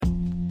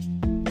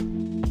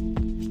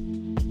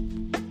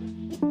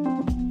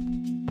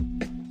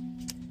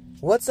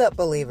What's up,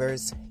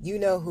 believers? You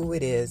know who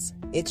it is.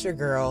 It's your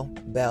girl,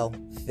 Belle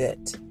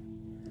Fit.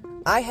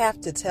 I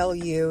have to tell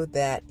you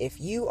that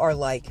if you are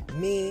like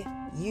me,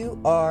 you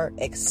are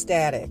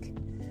ecstatic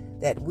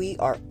that we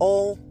are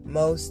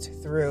almost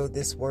through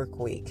this work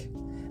week.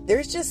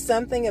 There's just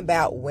something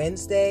about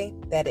Wednesday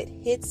that it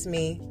hits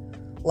me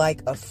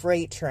like a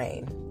freight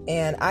train,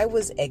 and I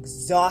was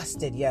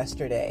exhausted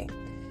yesterday.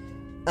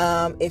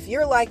 If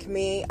you're like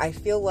me, I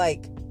feel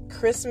like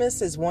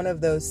Christmas is one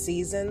of those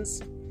seasons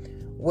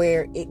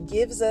where it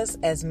gives us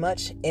as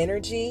much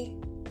energy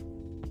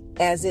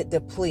as it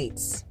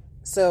depletes.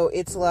 So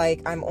it's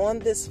like I'm on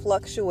this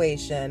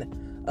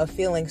fluctuation of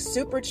feeling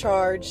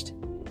supercharged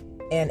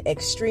and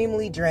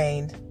extremely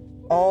drained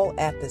all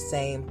at the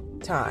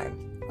same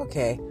time.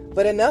 Okay,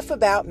 but enough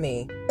about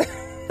me.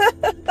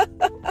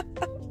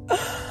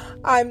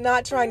 I'm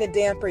not trying to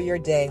damper your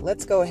day.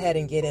 Let's go ahead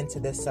and get into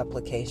this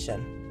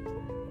supplication.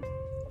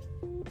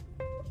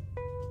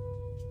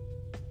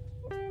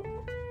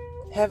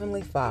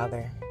 Heavenly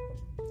Father,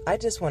 I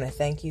just want to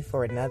thank you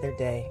for another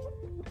day.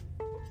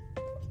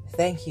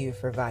 Thank you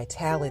for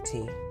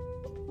vitality.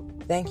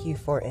 Thank you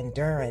for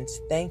endurance.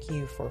 Thank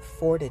you for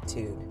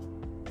fortitude.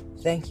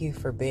 Thank you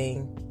for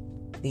being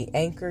the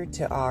anchor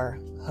to our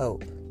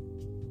hope.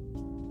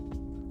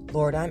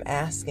 Lord, I'm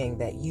asking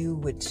that you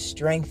would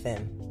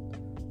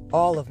strengthen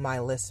all of my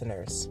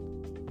listeners,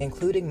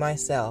 including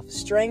myself.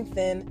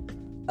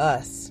 Strengthen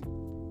us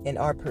in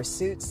our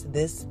pursuits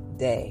this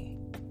day.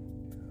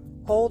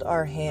 Hold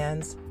our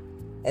hands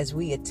as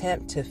we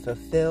attempt to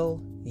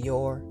fulfill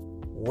your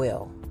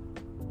will.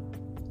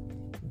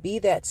 Be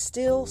that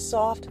still,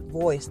 soft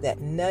voice that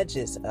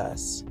nudges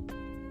us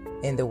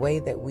in the way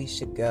that we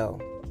should go.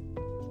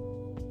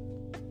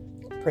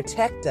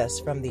 Protect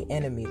us from the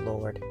enemy,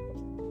 Lord,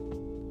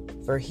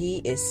 for he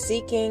is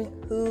seeking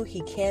who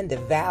he can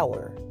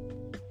devour.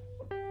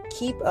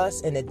 Keep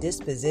us in a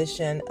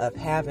disposition of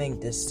having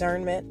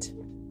discernment.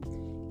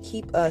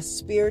 Keep us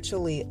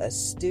spiritually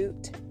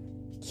astute.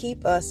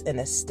 Keep us in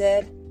a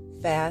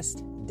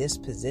steadfast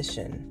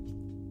disposition.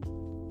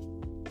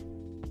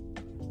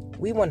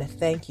 We want to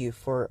thank you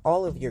for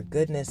all of your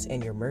goodness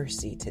and your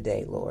mercy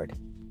today, Lord.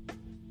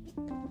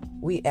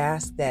 We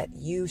ask that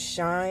you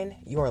shine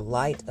your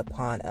light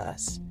upon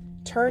us.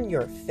 Turn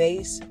your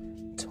face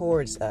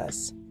towards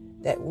us,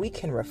 that we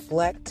can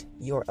reflect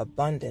your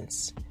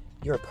abundance,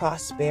 your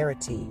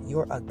prosperity,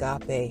 your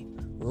agape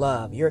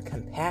love, your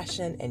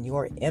compassion, and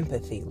your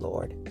empathy,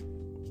 Lord.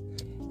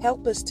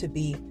 Help us to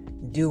be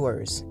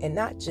doers and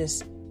not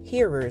just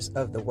hearers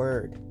of the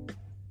word.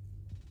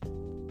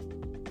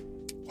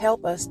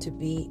 Help us to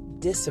be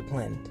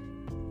disciplined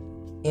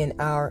in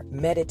our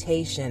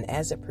meditation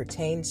as it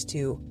pertains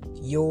to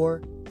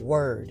your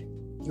word,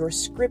 your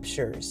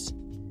scriptures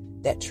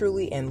that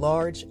truly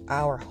enlarge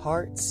our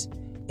hearts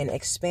and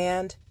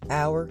expand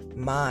our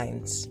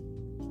minds.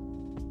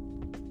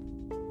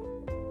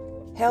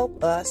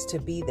 Help us to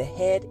be the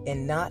head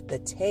and not the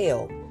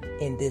tail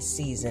in this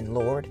season,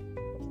 Lord.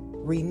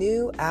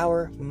 Renew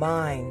our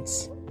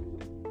minds.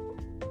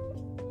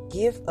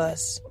 Give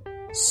us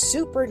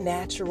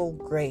supernatural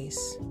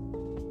grace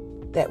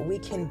that we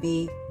can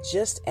be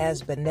just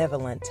as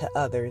benevolent to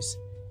others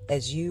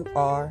as you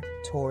are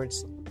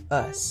towards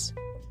us.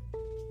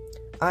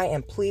 I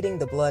am pleading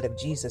the blood of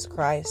Jesus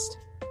Christ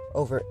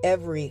over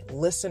every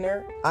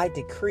listener. I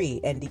decree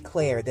and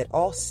declare that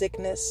all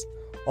sickness,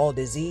 all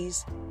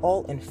disease,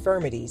 all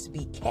infirmities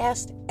be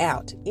cast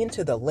out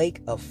into the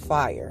lake of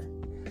fire.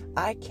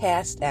 I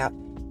cast out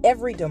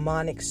every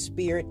demonic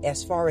spirit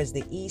as far as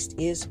the east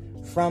is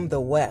from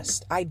the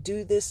west. I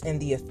do this in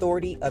the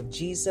authority of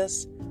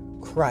Jesus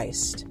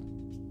Christ.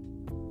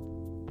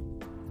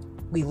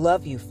 We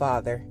love you,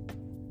 Father.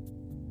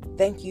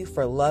 Thank you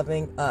for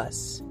loving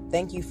us.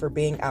 Thank you for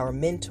being our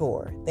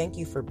mentor. Thank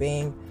you for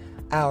being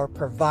our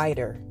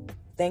provider.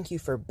 Thank you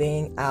for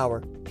being our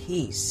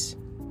peace.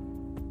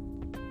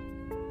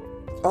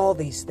 All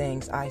these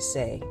things I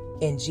say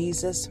in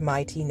Jesus'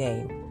 mighty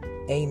name.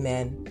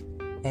 Amen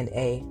and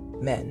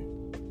amen.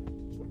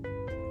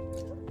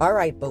 All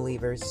right,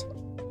 believers,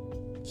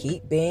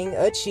 keep being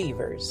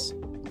achievers.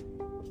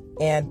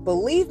 And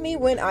believe me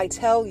when I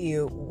tell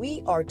you,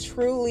 we are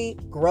truly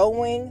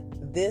growing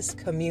this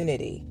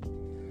community.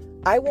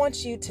 I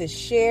want you to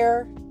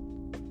share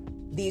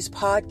these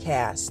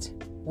podcasts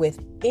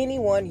with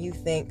anyone you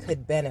think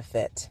could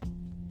benefit,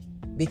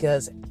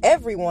 because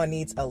everyone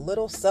needs a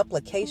little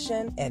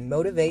supplication and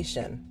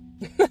motivation.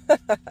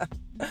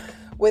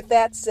 With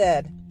that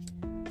said,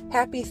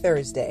 happy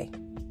Thursday.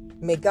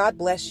 May God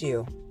bless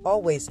you,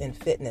 always in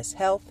fitness,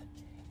 health,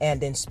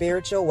 and in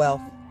spiritual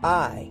wealth.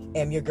 I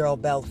am your girl,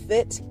 Belle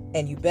Fit,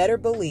 and you better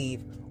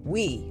believe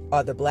we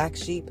are the Black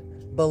Sheep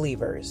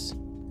Believers.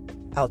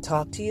 I'll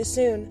talk to you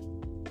soon.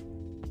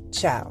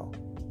 Ciao.